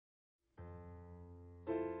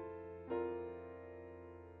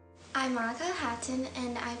I'm Monica Hatton,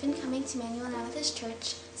 and I've been coming to Manuel Methodist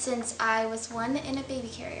Church since I was 1 and a baby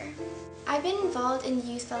carrier. I've been involved in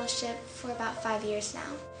youth fellowship for about 5 years now.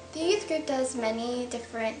 The youth group does many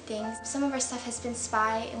different things. Some of our stuff has been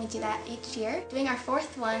SPY, and we do that each year. Doing our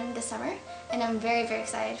 4th one this summer, and I'm very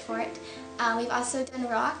excited for it. We've also done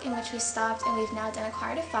Rock, in which we stopped, and we've now done a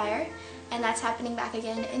Car to Fire, and that's happening back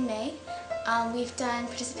again in May. We've done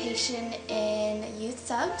participation in youth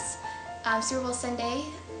subs, Super Bowl Sunday,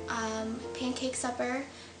 pancake supper,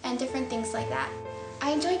 and different things like that.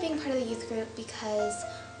 I enjoy being part of the youth group because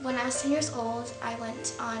when I was 10 years old, I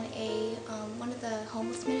went on one of the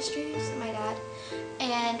homeless ministries with my dad,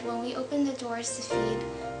 and when we opened the doors to feed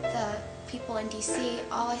the people in DC,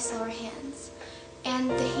 all I saw were hands. And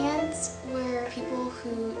the hands were people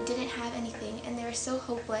who didn't have anything, and they were so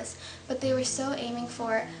hopeless, but they were so aiming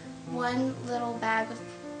for one little bag of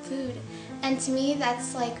food. And to me,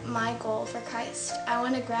 that's like my goal for Christ. I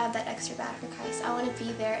want to grab that extra bag for Christ. I want to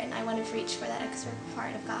be there, and I want to reach for that extra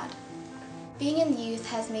part of God. Being in youth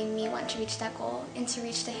has made me want to reach that goal and to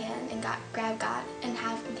reach the hand and grab God and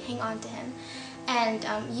hang on to Him. And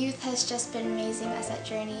youth has just been amazing as that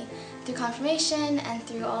journey. Through confirmation and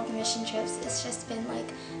through all the mission trips, it's just been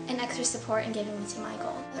like an extra support in getting me to my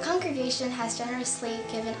goal. The congregation has generously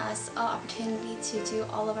given us an opportunity to do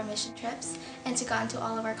all of our mission trips and to go into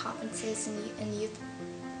all of our conferences in youth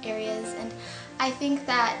areas, and I think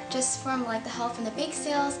that just from like the help from the bake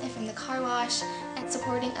sales and from the car wash and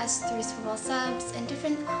supporting us through Super Bowl subs and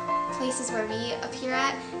different places where we appear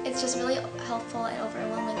at, it's just really helpful and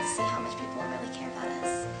overwhelming to see how much people really care about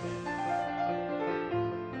us.